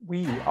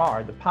We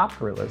are the Pop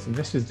Gorillas, and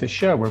this is the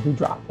show where we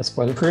drop a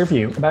spoiler-free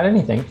review about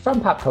anything from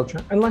pop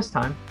culture in less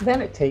time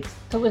than it takes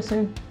to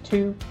listen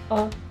to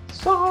a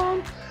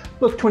song.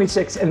 Book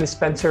 26 in the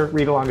Spenser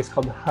read-along is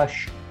called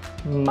Hush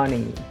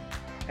Money.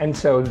 And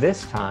so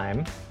this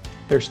time,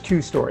 there's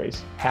two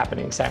stories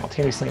happening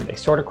simultaneously, and they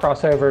sort of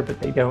cross over, but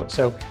they don't.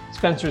 So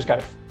Spenser's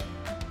got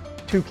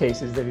two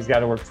cases that he's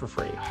got to work for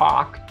free.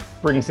 Hawk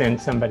brings in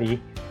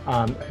somebody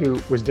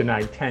who was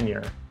denied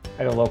tenure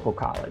at a local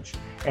college.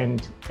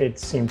 And it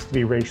seems to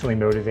be racially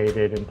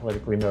motivated and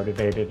politically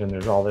motivated, and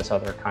there's all this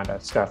other kind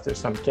of stuff. There's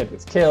some kid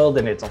that's killed,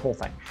 and it's a whole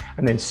thing.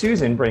 And then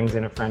Susan brings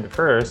in a friend of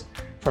hers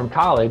from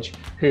college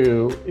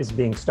who is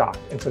being stalked.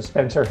 And so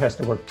Spenser has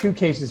to work two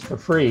cases for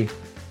free.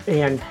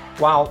 And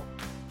while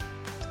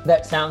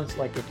that sounds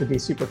like it could be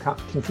super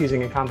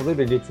confusing and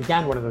convoluted, it's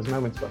again one of those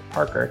moments where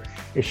Parker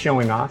is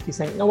showing off. He's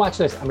saying, no, watch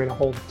this. I'm going to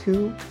hold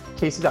two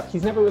cases up.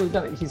 He's never really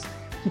done it.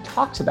 He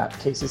talks about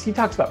cases. He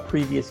talks about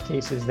previous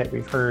cases that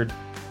we've heard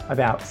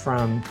about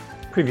from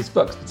previous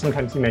books, but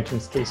sometimes he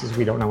mentions cases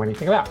we don't know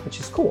anything about, which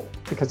is cool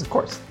because, of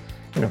course,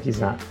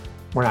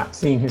 we're not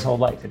seeing his whole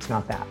life. It's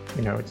not that,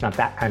 it's not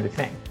that kind of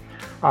thing.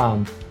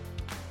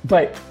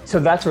 But so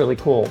that's really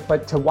cool.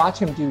 But to watch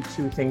him do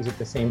two things at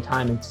the same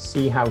time and to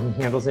see how he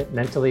handles it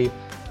mentally,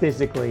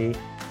 physically,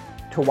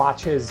 to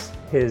watch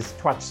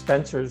watch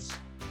Spenser's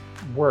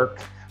work,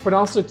 but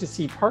also to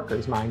see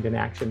Parker's mind in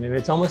action. And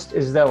it's almost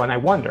as though, and I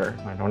wonder,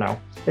 I don't know,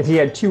 if he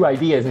had two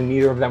ideas and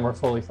neither of them were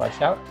fully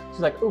fleshed out. He's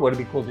like, oh, would it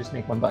be cool to just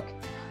make one book?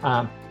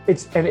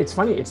 It's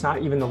funny, it's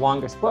not even the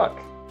longest book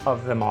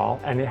of them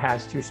all, and it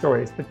has two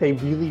stories, but they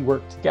really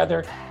work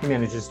together. He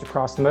manages to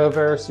cross them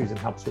over. Susan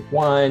helps with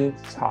one,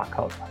 Hawk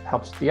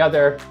helps with the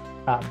other.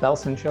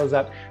 Belson shows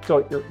up.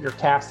 So your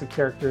cast of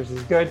characters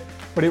is good,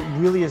 but it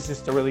really is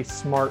just a really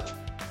smart,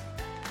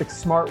 it's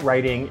smart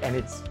writing, and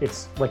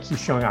it's like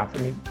he's showing off. I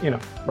mean,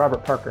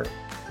 Robert Parker,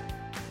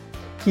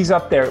 he's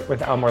up there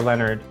with Elmore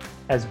Leonard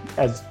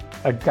as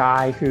a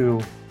guy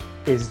who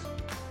is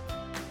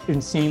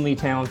insanely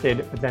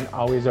talented, but then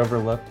always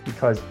overlooked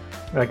because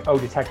they're like, oh,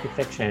 detective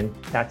fiction,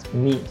 that's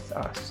beneath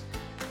us.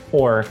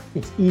 Or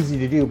it's easy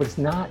to do, but it's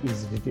not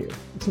easy to do.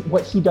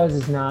 What he does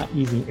is not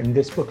easy, and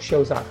this book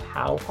shows off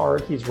how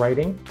hard he's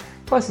writing.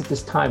 Plus, at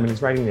this time when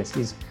he's writing this,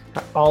 he's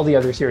all the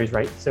other series,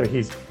 right? So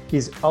he's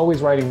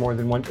always writing more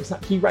than one.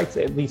 He writes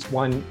at least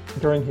one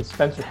during his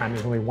Spenser time.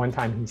 There's only one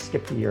time he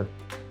skipped a year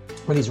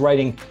when he's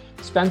writing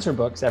Spenser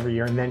books every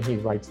year, and then he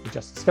writes the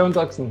Justice Stone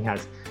books, and he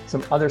has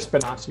some other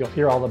spin-offs. You'll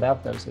hear all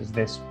about those as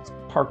this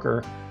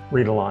Parker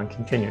read-along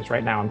continues.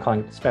 Right now I'm calling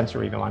it the Spenser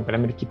read-along, but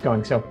I'm going to keep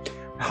going. So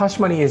Hush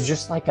Money is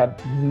just like a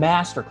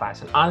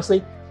masterclass. And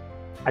honestly,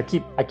 I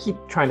keep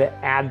trying to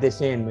add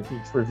this in with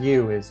each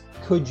review is,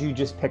 could you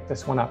just pick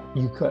this one up?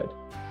 You could.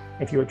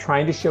 If you were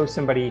trying to show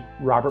somebody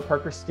Robert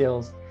Parker's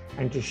skills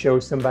and to show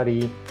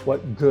somebody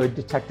what good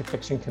detective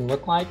fiction can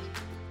look like,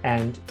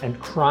 and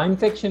crime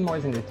fiction more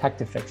than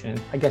detective fiction,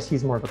 I guess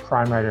he's more of a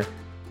crime writer,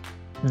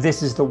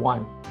 this is the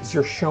one. Because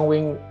you're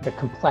showing the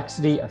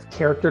complexity of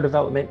character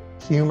development,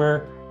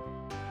 humor,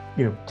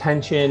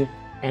 tension,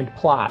 and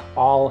plot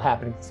all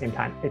happening at the same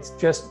time.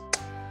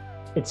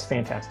 It's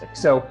fantastic.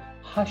 So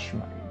Hush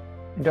Money.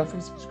 And don't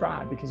forget to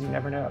subscribe because you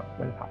never know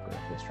when the Pop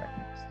Gorillas will strike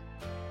next.